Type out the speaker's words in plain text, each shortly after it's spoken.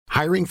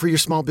Hiring for your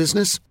small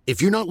business?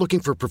 If you're not looking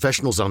for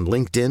professionals on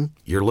LinkedIn,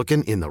 you're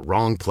looking in the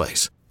wrong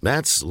place.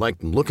 That's like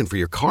looking for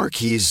your car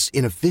keys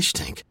in a fish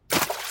tank.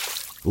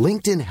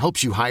 LinkedIn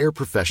helps you hire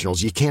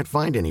professionals you can't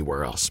find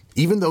anywhere else,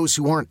 even those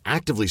who aren't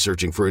actively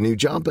searching for a new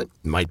job but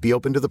might be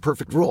open to the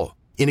perfect role.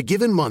 In a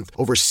given month,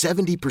 over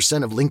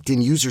 70% of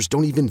LinkedIn users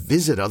don't even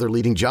visit other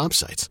leading job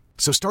sites.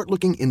 So start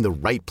looking in the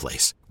right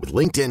place. With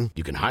LinkedIn,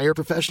 you can hire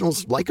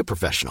professionals like a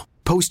professional.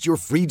 Post your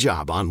free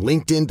job on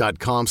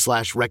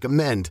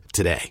linkedin.com/recommend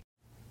today.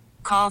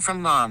 Call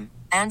from mom.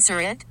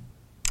 Answer it.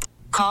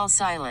 Call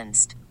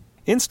silenced.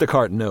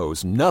 Instacart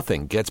knows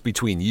nothing gets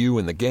between you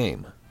and the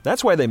game.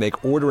 That's why they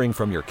make ordering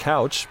from your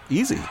couch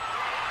easy.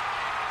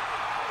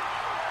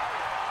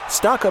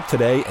 Stock up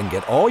today and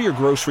get all your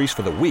groceries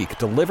for the week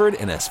delivered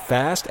in as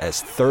fast as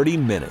 30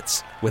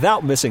 minutes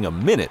without missing a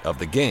minute of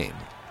the game.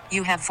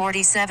 You have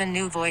 47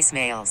 new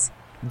voicemails.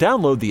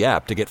 Download the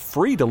app to get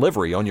free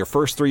delivery on your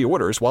first 3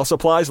 orders while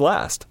supplies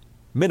last.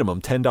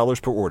 Minimum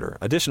 $10 per order.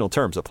 Additional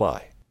terms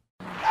apply.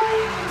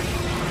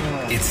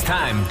 It's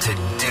time to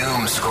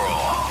doom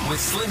scroll with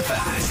Slim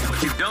Fast.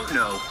 What you don't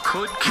know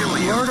could kill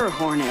you. Murder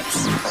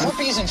hornets.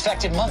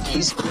 Herpes-infected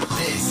monkeys.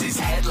 This is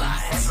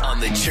Headlines on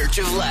the Church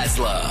of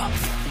Laszlo.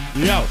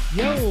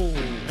 Yo.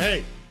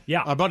 Hey.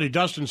 Yeah. Our buddy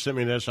Dustin sent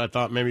me this. I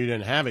thought maybe you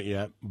didn't have it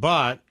yet.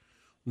 But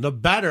the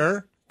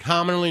bettor,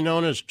 commonly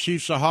known as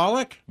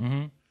Chiefsaholic,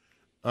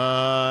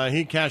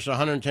 he cashed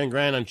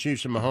 $110,000 on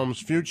Chiefs and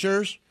Mahomes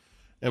futures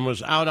and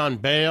was out on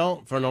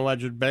bail for an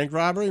alleged bank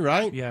robbery,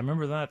 right? Yeah, I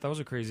remember that. That was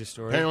a crazy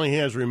story. Apparently he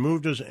has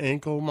removed his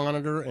ankle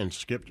monitor and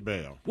skipped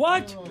bail.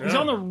 What? He's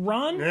on the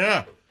run?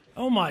 Yeah.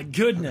 Oh, my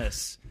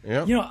goodness.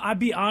 Yep. You know, I'd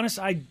be honest,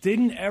 I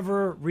didn't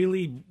ever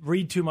really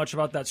read too much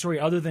about that story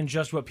other than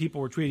just what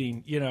people were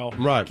tweeting, you know.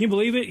 Right. Can you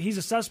believe it? He's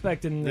a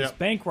suspect in this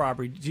bank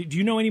robbery. Do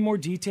you know any more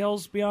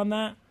details beyond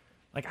that?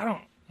 Like, I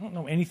don't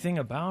know anything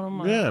about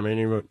him. Yeah, I mean,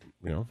 he wrote,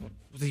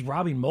 Was he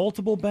robbing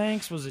multiple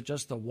banks? Was it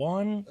just the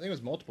one? I think it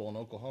was multiple in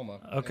Oklahoma.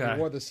 Okay. And he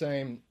wore the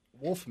same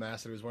wolf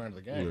mask that he was wearing to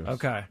the game. Yes.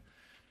 Okay.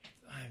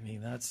 I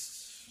mean,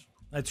 that's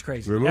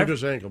crazy. Removed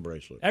his ankle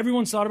bracelet.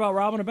 Everyone's thought about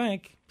robbing a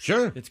bank.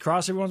 Sure. It's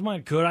crossed everyone's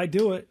mind. Could I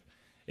do it?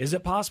 Is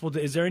it possible?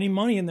 Is there any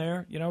money in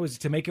there? You know, is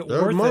it to make it worth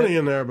it? There's money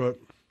in there, but...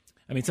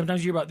 I mean,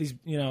 sometimes you hear about these,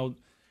 you know,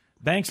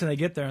 banks and they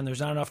get there and there's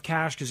not enough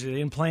cash because they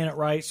didn't plan it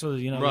right. So,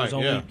 you know, there's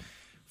only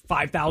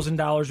 $5,000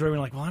 or whatever. You're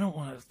like, well, I don't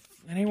want to...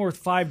 It ain't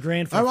worth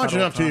 $5,000 for I watch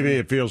enough TV,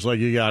 it feels like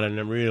you got to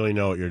really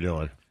know what you're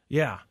doing.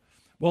 Yeah.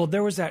 Well,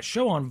 there was that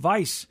show on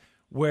Vice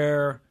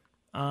where...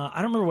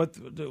 I don't remember what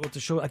the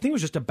show... I think it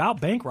was just about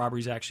bank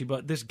robberies, actually.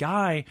 But this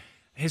guy...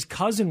 His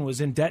cousin was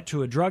in debt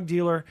to a drug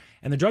dealer,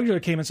 and the drug dealer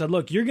came and said,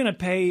 look, you're going to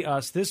pay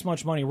us this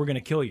much money, we're going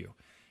to kill you.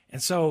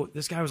 And so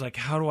this guy was like,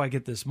 how do I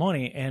get this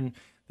money? And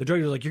the drug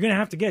dealer was like, you're going to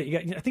have to get it.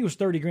 I think it was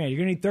 $30,000. You're going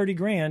to need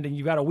 $30,000, and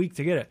you got a week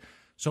to get it.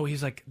 So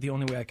he's like, the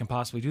only way I can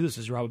possibly do this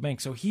is rob a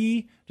bank. So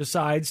he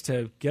decides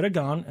to get a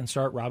gun and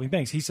start robbing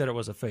banks. He said it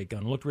was a fake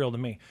gun. It looked real to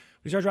me.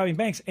 He starts robbing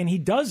banks, and he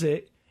does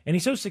it, and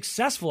he's so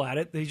successful at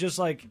it that he's just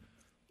like,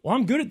 well,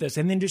 I'm good at this,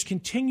 and then just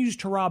continues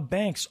to rob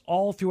banks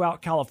all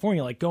throughout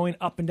California, like going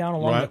up and down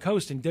along the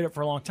coast, and did it for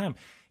a long time.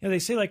 You know, they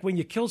say like when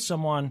you kill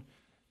someone,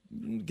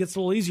 it gets a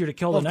little easier to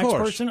kill the next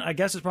person. I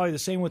guess it's probably the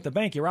same with the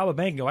bank. You rob a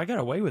bank and go, I got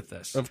away with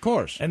this. Of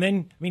course. And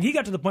then, I mean, he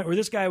got to the point where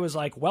this guy was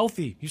like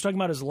wealthy. He was talking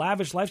about his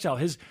lavish lifestyle.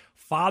 His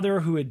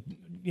father, who had,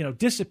 you know,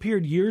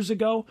 disappeared years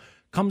ago,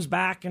 comes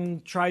back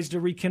and tries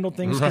to rekindle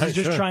things because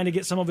he's just trying to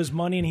get some of his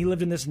money, and he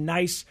lived in this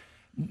nice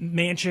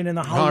mansion in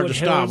the Hollywood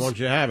Hills. Hard to stop once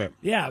you have it.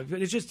 Yeah,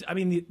 but it's just, I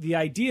mean, the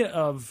idea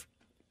of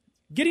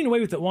getting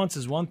away with it once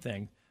is one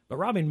thing, but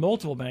robbing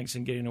multiple banks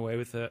and getting away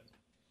with it,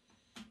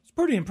 it's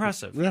pretty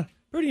impressive. Yeah.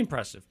 Pretty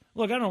impressive.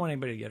 Look, I don't want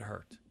anybody to get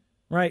hurt,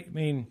 right? I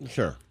mean,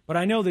 sure. But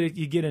I know that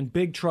you get in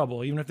big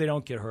trouble even if they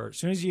don't get hurt. As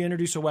soon as you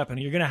introduce a weapon,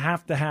 you're going to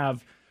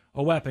have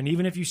a weapon,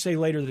 even if you say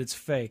later that it's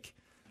fake.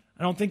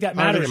 I don't think that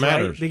matters,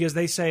 right? Because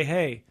they say,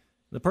 hey,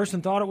 the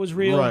person thought it was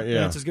real, and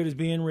it's as good as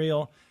being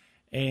real,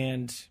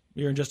 and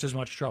you're in just as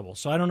much trouble.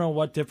 So I don't know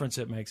what difference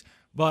it makes.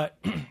 But,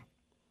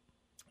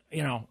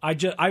 you know, I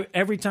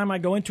every time I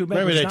go into a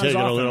bank, maybe they take it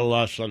a little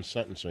less on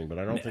sentencing, but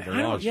I don't think the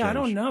law has changed. I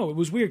don't know. It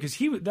was weird because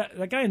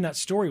that guy in that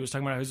story was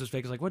talking about how his was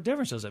fake. It's like, what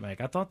difference does it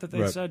make? I thought that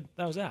they said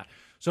that was that.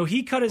 So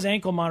he cut his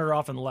ankle monitor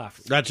off and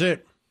left. That's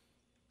it.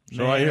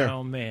 So I hear.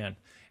 Oh, man.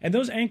 And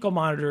those ankle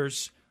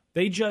monitors,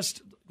 they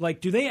just... Like,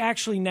 do they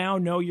actually now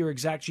know your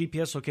exact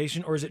GPS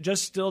location, or is it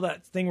just still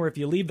that thing where if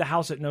you leave the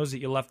house, it knows that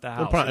you left the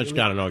house? It's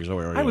got to know exactly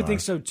where you are. I would think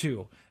so,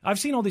 too. I've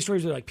seen all these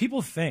stories where, like,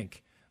 people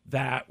think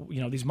that,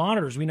 you know, these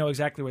monitors, we know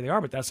exactly where they are,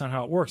 but that's not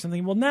how it works. I'm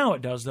thinking, well, now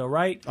it does, though,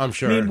 right? I'm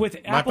sure. I mean, with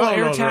Apple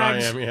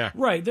AirTags,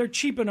 right, they're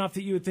cheap enough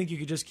that you would think you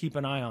could just keep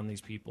an eye on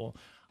these people.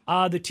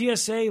 The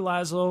TSA,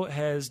 Laszlo,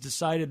 has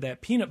decided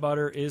that peanut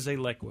butter is a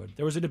liquid.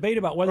 There was a debate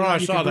about whether or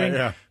not you could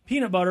bring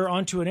peanut butter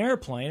onto an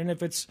airplane, and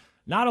if it's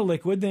not a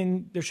liquid,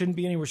 then there shouldn't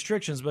be any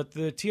restrictions. But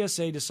the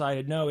TSA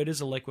decided, no, it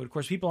is a liquid. Of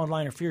course, people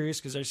online are furious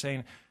because they're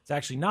saying it's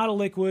actually not a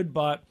liquid,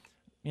 but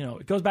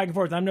it goes back and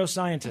forth. I'm no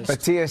scientist.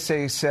 But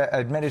TSA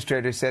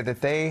administrators said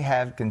that they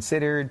have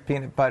considered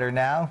peanut butter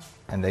now,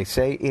 and they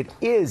say it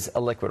is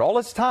a liquid. All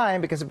this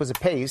time, because it was a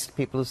paste,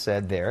 people have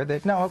said there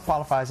that, no, it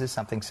qualifies as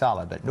something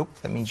solid. But nope,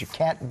 that means you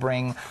can't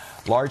bring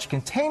large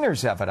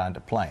containers of it onto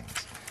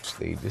planes.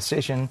 The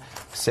decision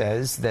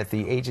says that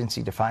the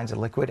agency defines a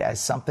liquid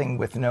as something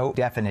with no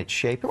definite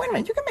shape. Wait a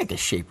minute, you can make a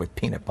shape with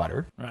peanut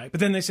butter. Right, but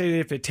then they say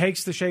if it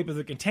takes the shape of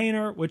the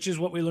container, which is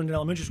what we learned in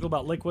elementary school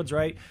about liquids,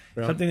 right?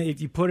 Yeah. Something that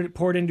if you pour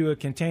it into a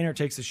container, it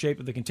takes the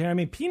shape of the container. I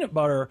mean, peanut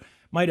butter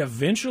might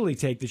eventually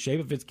take the shape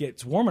if it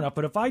gets warm enough,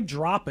 but if I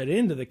drop it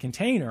into the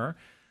container,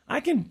 I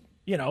can,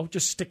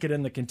 just stick it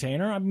in the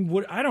container. I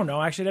mean, I don't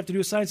know. Actually, I'd have to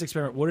do a science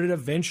experiment. Would it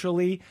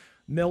eventually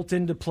melt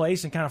into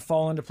place and kind of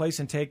fall into place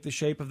and take the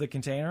shape of the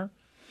container?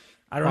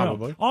 I don't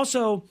know.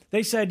 Also,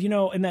 they said,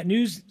 in that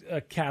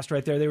newscast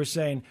right there, they were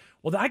saying,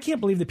 well, I can't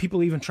believe that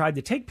people even tried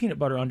to take peanut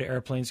butter onto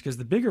airplanes because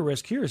the bigger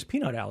risk here is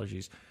peanut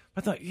allergies.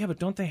 I thought, but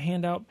don't they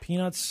hand out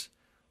peanuts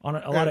on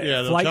a lot of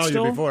flights they'll tell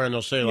still? You before, and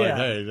they'll say,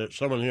 hey, that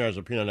someone here has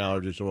a peanut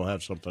allergy, so we'll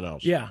have something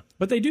else. Yeah,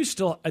 but they do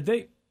still,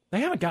 they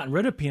haven't gotten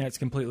rid of peanuts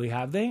completely,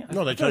 have they?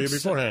 No, they tell you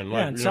beforehand.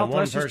 One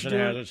person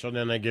has it, so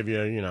then they give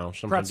you,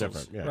 something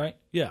pretzels, different. Yeah. Right?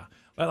 Yeah.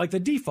 But like the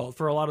default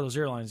for a lot of those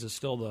airlines is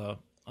still the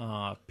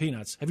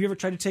peanuts. Have you ever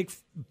tried to take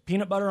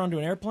peanut butter onto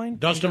an airplane?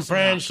 Dustin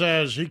Fran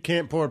says he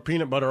can't pour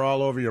peanut butter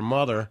all over your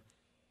mother.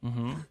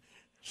 Mm-hmm.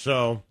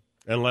 So,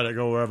 and let it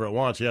go wherever it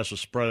wants. He has to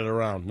spread it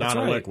around, not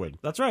a liquid.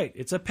 That's right.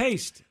 It's a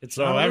paste.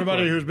 So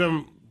everybody who's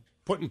been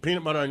putting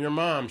peanut butter on your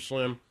mom,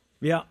 Slim.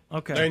 Yeah,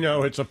 okay. They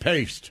know it's a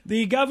paste.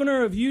 The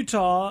governor of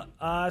Utah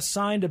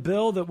signed a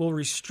bill that will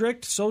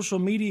restrict social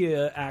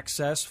media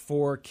access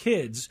for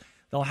kids.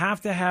 They'll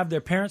have to have their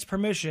parents'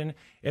 permission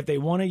if they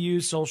want to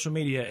use social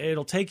media.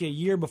 It'll take a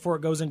year before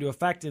it goes into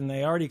effect, and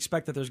they already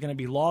expect that there's going to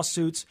be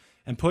lawsuits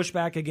and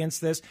pushback against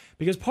this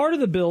because part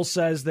of the bill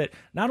says that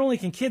not only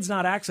can kids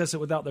not access it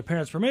without their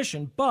parents'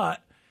 permission,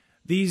 but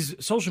these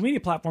social media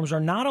platforms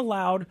are not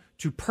allowed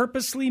to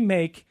purposely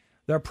make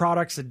their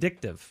products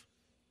addictive.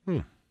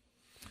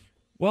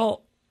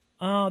 Well,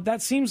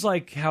 that seems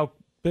like how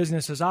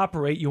businesses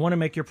operate. You want to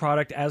make your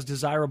product as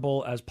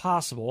desirable as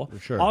possible.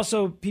 Sure.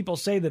 Also, people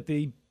say that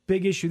the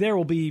big issue there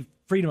will be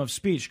freedom of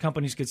speech.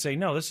 Companies could say,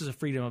 no, this is a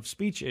freedom of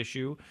speech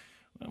issue.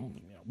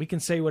 We can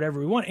say whatever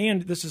we want.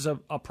 And this is a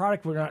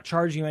product we're not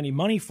charging you any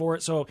money for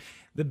it. So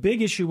the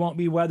big issue won't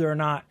be whether or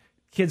not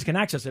kids can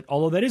access it,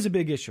 although that is a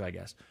big issue, I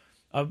guess.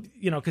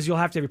 Because you'll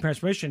have to have your parents'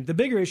 permission. The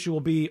bigger issue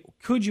will be,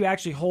 could you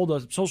actually hold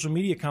a social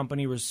media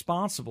company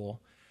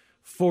responsible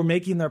for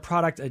making their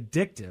product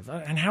addictive?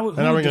 And how are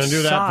we going to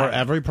do that for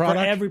every product?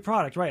 For every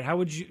product, right. How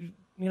would you,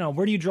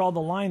 where do you draw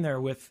the line there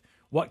with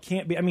what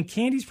can't be? I mean,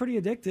 candy's pretty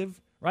addictive,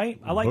 right?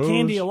 I like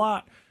candy a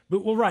lot. But,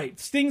 right,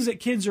 it's things that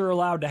kids are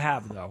allowed to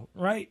have, though,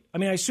 right? I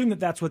mean, I assume that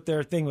that's what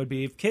their thing would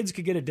be. If kids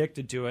could get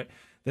addicted to it,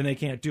 then they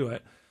can't do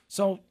it.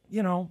 So,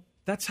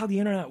 that's how the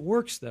internet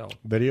works, though.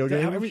 Video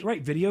games?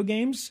 Right, video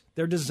games.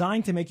 They're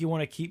designed to make you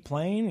want to keep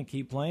playing and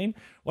keep playing.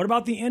 What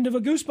about the end of a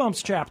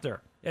Goosebumps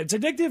chapter? It's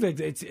addictive.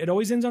 It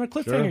always ends on a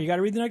cliffhanger. Sure. You got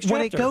to read the next chapter.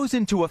 When it goes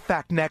into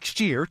effect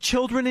next year,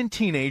 children and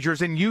teenagers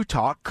in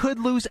Utah could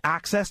lose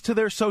access to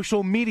their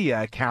social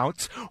media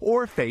accounts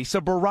or face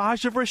a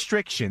barrage of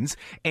restrictions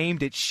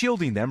aimed at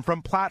shielding them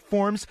from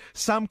platforms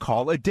some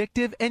call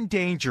addictive and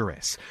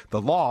dangerous.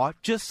 The law,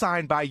 just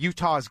signed by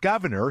Utah's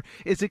governor,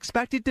 is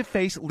expected to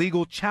face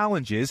legal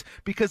challenges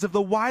because of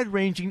the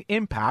wide-ranging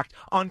impact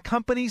on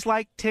companies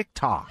like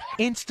TikTok,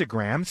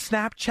 Instagram,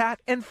 Snapchat,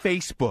 and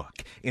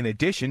Facebook, in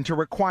addition to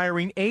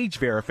requiring age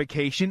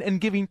verification and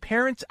giving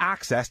parents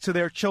access to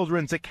their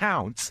children's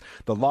accounts.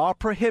 The law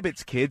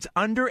prohibits kids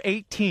under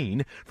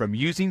 18 from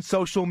using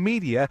social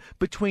media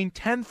between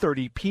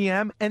 10:30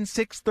 p.m. and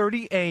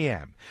 6:30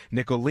 a.m.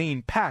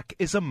 Nicolene Peck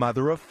is a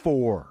mother of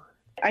 4.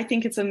 I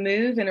think it's a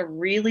move in a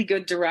really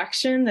good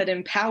direction that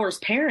empowers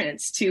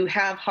parents to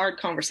have hard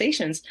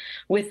conversations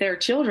with their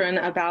children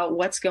about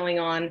what's going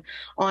on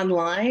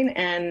online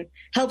and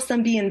helps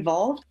them be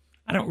involved.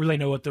 I don't really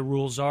know what the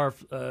rules are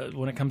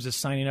when it comes to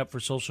signing up for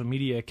social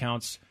media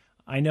accounts.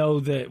 I know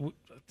that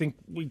I think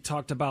we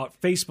talked about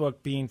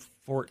Facebook being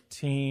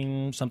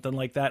 14, something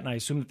like that, and I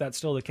assume that that's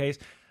still the case.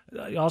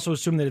 I also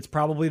assume that it's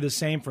probably the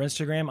same for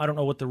Instagram. I don't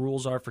know what the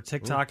rules are for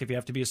TikTok if you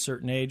have to be a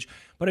certain age.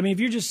 But, I mean, if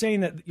you're just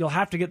saying that you'll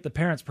have to get the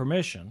parents'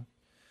 permission,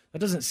 that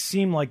doesn't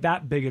seem like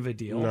that big of a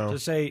deal. No. To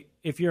say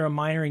if you're a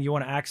minor and you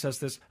want to access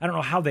this, I don't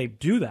know how they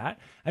do that.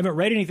 I haven't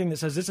read anything that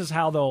says this is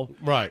how they'll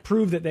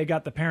prove that they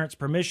got the parents'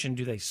 permission.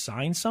 Do they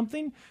sign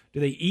something?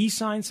 Do they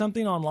e-sign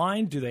something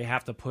online? Do they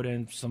have to put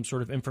in some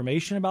sort of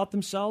information about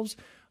themselves?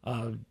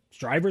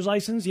 Driver's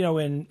license,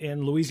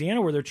 in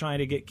Louisiana where they're trying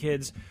to get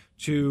kids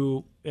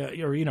to,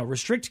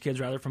 restrict kids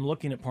rather from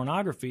looking at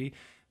pornography.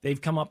 They've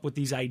come up with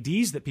these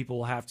IDs that people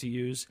will have to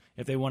use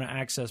if they want to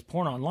access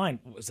porn online.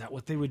 Is that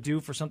what they would do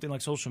for something like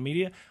social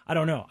media? I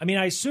don't know. I mean,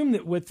 I assume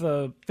that with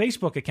the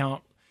Facebook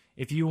account,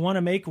 if you want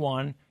to make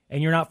one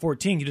and you're not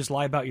 14, you just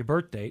lie about your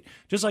birth date.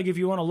 Just like if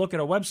you want to look at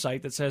a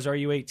website that says, are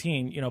you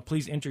 18?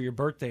 Please enter your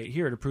birth date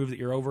here to prove that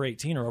you're over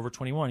 18 or over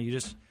 21. You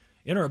just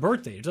enter a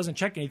birth date. It doesn't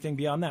check anything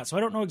beyond that. So I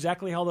don't know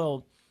exactly how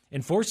they'll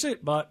enforce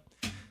it, but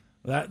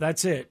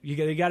that's it.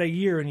 You got a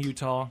year in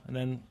Utah, and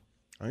then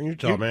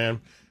Utah,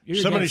 man.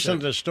 Somebody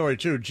sent this story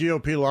too.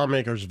 GOP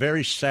lawmakers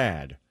very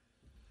sad.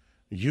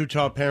 A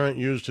Utah parent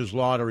used his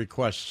law to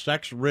request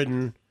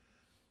sex-ridden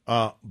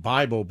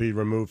Bible be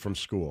removed from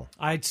school.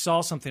 I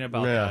saw something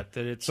about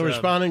that it's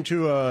responding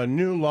to a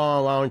new law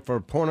allowing for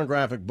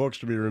pornographic books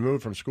to be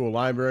removed from school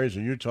libraries,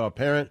 a Utah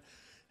parent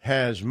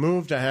has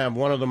moved to have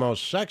one of the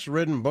most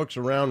sex-ridden books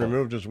around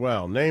removed as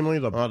well. Namely,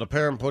 the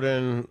parent put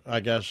in, I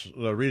guess,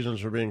 the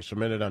reasons for being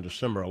submitted on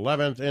December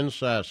 11th: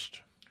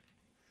 incest,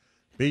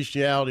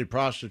 bestiality,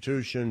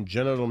 prostitution,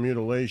 genital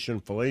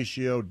mutilation,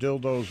 fellatio,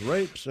 dildos,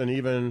 rapes, and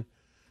even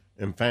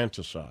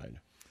infanticide.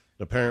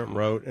 The parent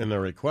wrote in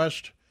their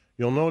request,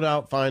 "You'll no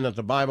doubt find that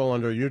the Bible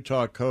under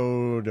Utah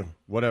Code,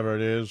 whatever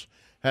it is,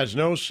 has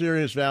no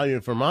serious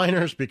value for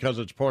minors because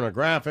it's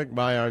pornographic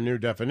by our new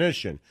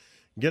definition.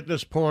 Get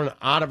this porn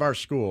out of our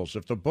schools.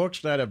 If the books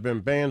that have been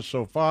banned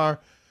so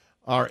far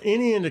are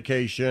any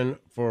indication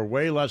for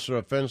way lesser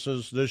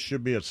offenses, this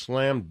should be a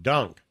slam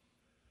dunk."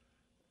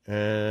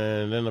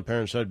 And then the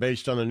parent said,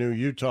 based on the new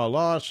Utah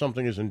law,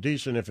 something is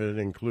indecent if it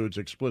includes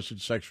explicit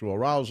sexual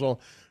arousal,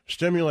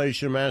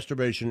 stimulation,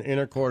 masturbation,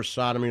 intercourse,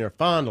 sodomy, or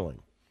fondling.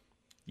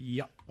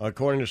 Yep.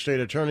 According to state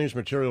attorneys,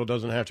 material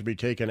doesn't have to be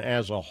taken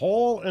as a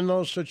whole in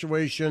those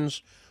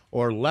situations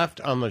or left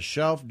on the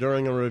shelf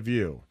during a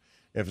review.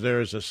 If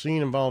there is a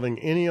scene involving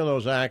any of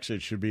those acts,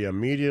 it should be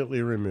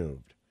immediately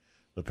removed.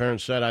 The parent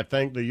said, "I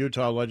thank the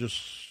Utah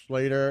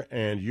legislator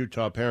and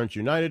Utah Parents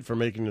United for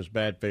making this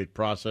bad faith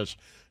process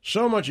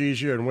so much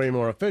easier and way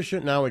more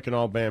efficient. Now we can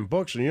all ban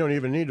books, and you don't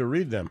even need to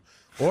read them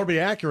or be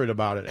accurate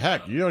about it.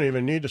 Heck, you don't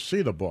even need to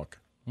see the book."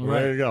 Right.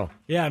 There you go.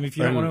 Yeah, I mean, if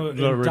you don't want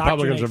to the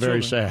Republicans are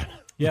very children. sad.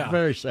 Yeah.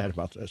 Very sad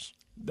about this.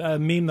 The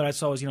meme that I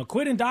saw was,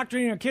 quit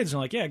indoctrinating our kids. And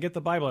I'm like, yeah, get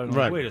the Bible. And I'm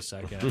like, Right. wait a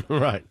second.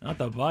 Right. Not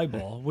the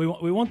Bible.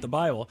 We want the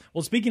Bible.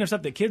 Well, speaking of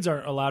stuff that kids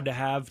aren't allowed to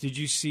have, did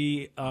you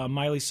see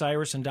Miley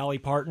Cyrus and Dolly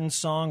Parton's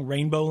song,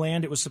 Rainbow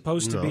Land? It was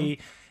supposed to be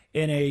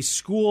in a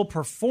school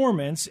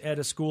performance at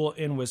a school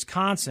in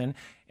Wisconsin.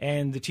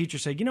 And the teacher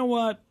said, you know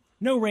what?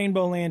 No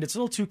Rainbow Land. It's a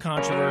little too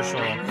controversial.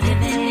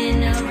 Living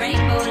in a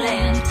rainbow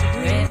land.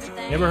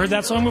 You ever heard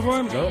that song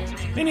before? No.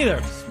 Me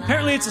neither.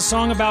 Apparently it's a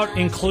song about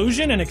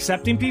inclusion and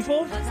accepting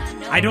people.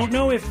 I don't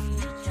know if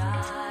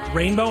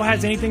rainbow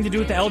has anything to do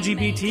with the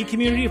LGBT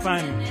community, if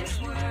I'm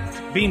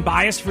being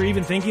biased for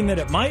even thinking that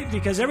it might,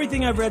 because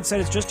everything I've read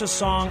said it's just a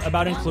song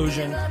about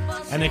inclusion,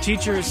 and the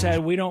teacher said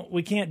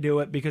we can't do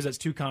it because it's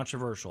too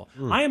controversial.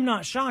 I am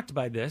not shocked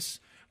by this.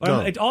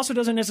 But it also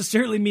doesn't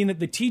necessarily mean that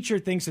the teacher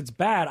thinks it's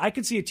bad. I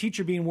could see a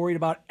teacher being worried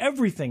about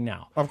everything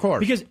now. Of course.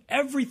 Because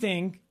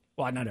everything,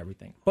 well, not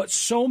everything, but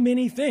so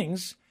many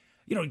things,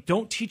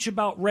 don't teach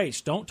about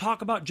race. Don't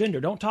talk about gender.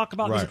 Don't talk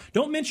about this.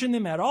 Don't mention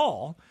them at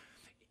all.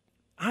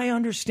 I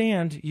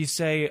understand you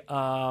say,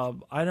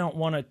 I don't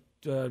want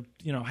to,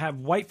 have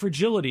white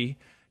fragility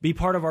be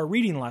part of our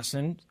reading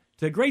lesson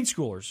to grade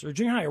schoolers or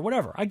junior high or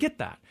whatever. I get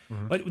that.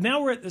 But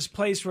now we're at this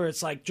place where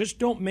it's like, just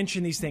don't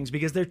mention these things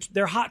because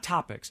they're hot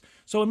topics.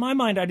 So in my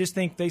mind, I just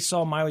think they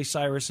saw Miley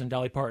Cyrus and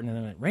Dolly Parton and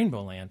then at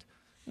Rainbow Land.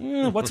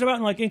 What's it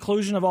about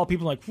inclusion of all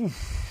people? Like,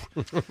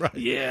 right.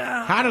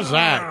 Yeah. How does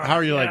that? How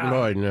are you like,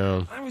 Lloyd?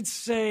 No. I would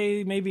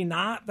say maybe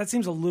not. That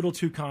seems a little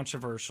too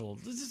controversial.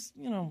 This is,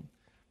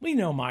 we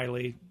know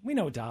Miley. We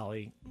know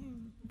Dolly.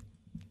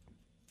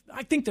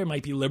 I think there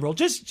might be liberal.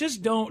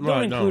 Just don't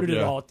include it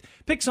at all.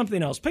 Pick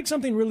something else. Pick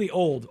something really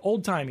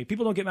old-timey.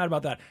 People don't get mad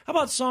about that. How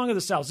about Song of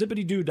the South?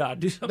 Zippity-doo-dah.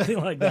 Do something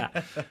like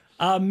that.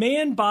 A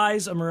man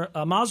buys a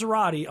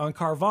Maserati on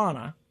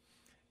Carvana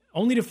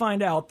only to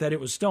find out that it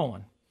was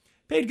stolen.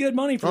 Paid good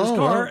money for his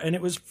car, and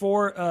it was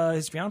for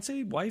his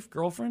fiancée, wife,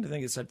 girlfriend. I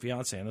think it said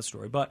fiancée in the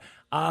story. But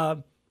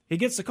he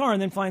gets the car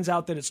and then finds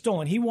out that it's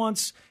stolen. He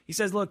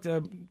says, look,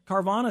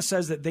 Carvana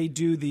says that they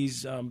do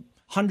these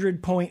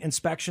 100-point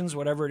inspections,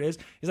 whatever it is.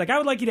 He's like, I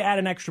would like you to add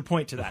an extra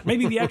point to that.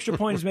 Maybe the extra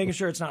point is making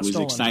sure it's not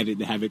stolen. Was excited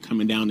to have it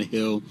coming down the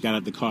hill, got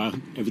out the car,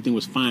 everything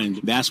was fine.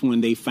 That's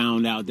when they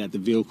found out that the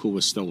vehicle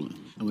was stolen.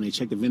 And when they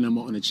checked the VIN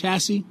number on the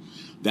chassis,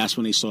 that's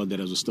when they saw that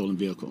it was a stolen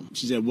vehicle.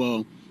 She said,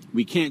 well,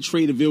 we can't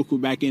trade the vehicle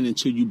back in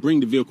until you bring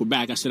the vehicle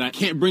back. I said, I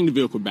can't bring the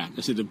vehicle back.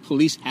 I said, the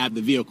police have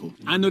the vehicle.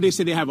 I know they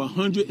said they have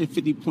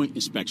 150-point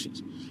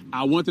inspections.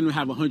 I want them to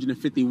have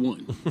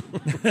 151.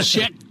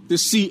 Check to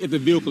see if the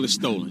vehicle is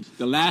stolen.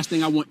 The last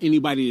thing I want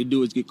anybody to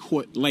do is get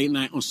caught late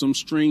night on some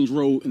strange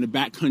road in the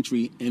back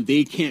country and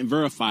they can't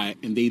verify it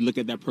and they look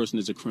at that person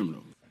as a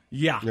criminal.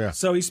 Yeah.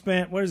 So he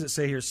spent, what does it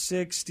say here,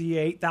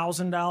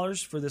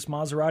 $68,000 for this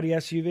Maserati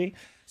SUV.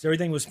 So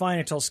everything was fine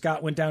until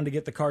Scott went down to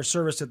get the car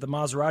serviced at the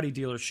Maserati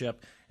dealership.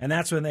 And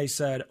that's when they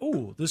said,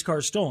 oh, this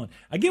car's stolen.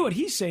 I get what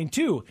he's saying,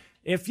 too.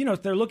 If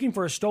they're looking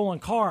for a stolen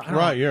car,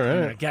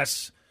 I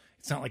guess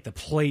it's not like the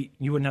plate.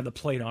 You wouldn't have the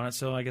plate on it,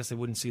 so I guess they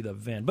wouldn't see the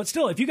VIN. But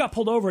still, if you got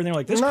pulled over and they're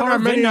like, this Not car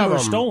that many VIN of number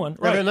them. stolen.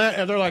 Yeah, Right.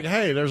 and they're like,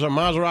 hey, there's a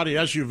Maserati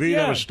SUV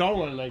Yeah. that was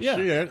stolen, and they Yeah.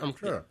 see it, I'm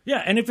sure.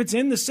 Yeah, and if it's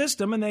in the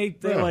system and they're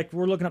Yeah. like,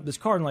 we're looking up this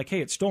car and like,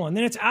 hey, it's stolen,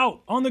 then it's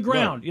out on the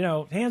ground,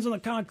 hands on the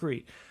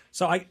concrete.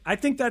 So I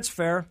think that's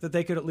fair that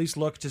they could at least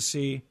look to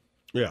see,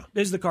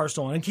 is the car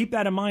stolen? And keep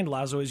that in mind,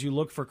 Lazo, as you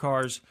look for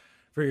cars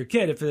for your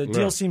kid. If the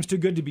deal seems too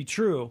good to be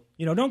true,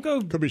 don't go.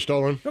 Could be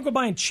stolen. Don't go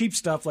buying cheap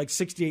stuff like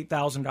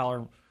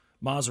 $68,000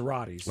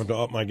 Maseratis. I have to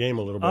up my game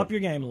a little bit. Up your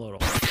game a little.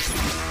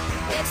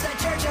 It's the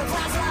Church of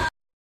Laszlo.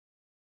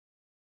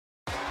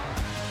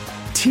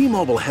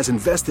 T-Mobile has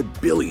invested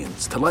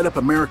billions to light up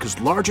America's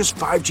largest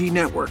 5G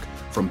network,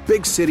 from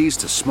big cities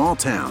to small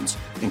towns,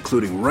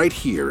 including right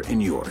here in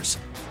yours.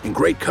 And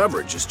great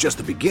coverage is just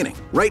the beginning.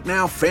 Right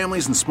now,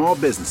 families and small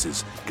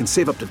businesses can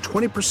save up to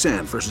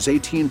 20% versus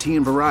AT&T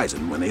and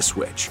Verizon when they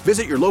switch.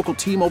 Visit your local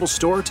T-Mobile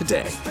store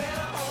today.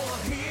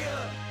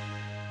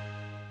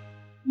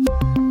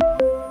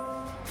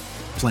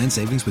 Plan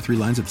savings with 3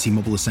 lines of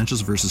T-Mobile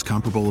Essentials versus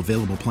comparable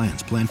available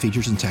plans. Plan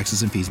features and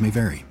taxes and fees may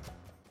vary.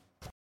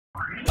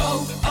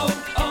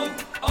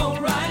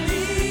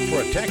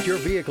 Protect your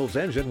vehicle's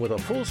engine with a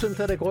full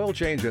synthetic oil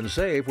change and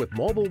save with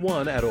Mobil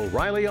 1 at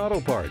O'Reilly Auto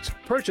Parts.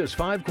 Purchase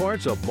 5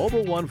 quarts of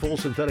Mobil 1 full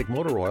synthetic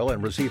motor oil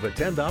and receive a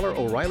 $10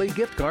 O'Reilly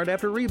gift card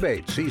after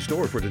rebate. See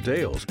store for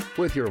details.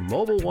 With your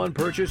Mobil 1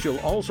 purchase, you'll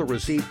also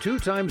receive 2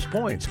 times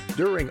points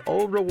during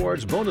O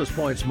Rewards Bonus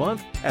Points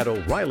Month at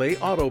O'Reilly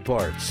Auto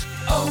Parts.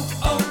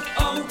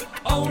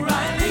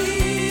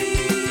 O'Reilly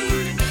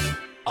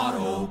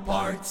Auto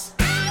Parts.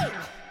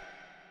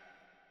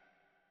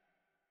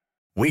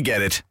 We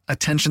get it.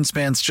 Attention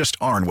spans just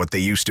aren't what they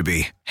used to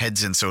be.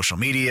 Heads in social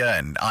media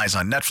and eyes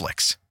on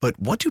Netflix. But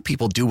what do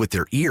people do with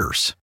their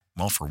ears?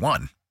 Well, for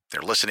one,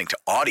 they're listening to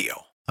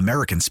audio.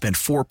 Americans spend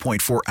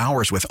 4.4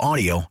 hours with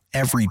audio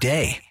every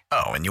day.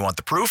 Oh, and you want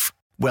the proof?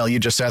 Well, you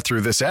just sat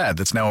through this ad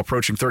that's now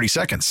approaching 30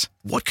 seconds.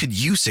 What could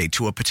you say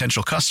to a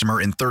potential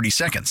customer in 30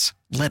 seconds?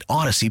 Let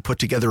Odyssey put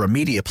together a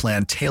media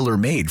plan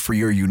tailor-made for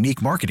your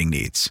unique marketing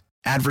needs.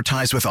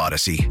 Advertise with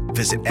Odyssey.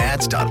 Visit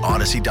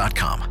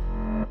ads.odyssey.com.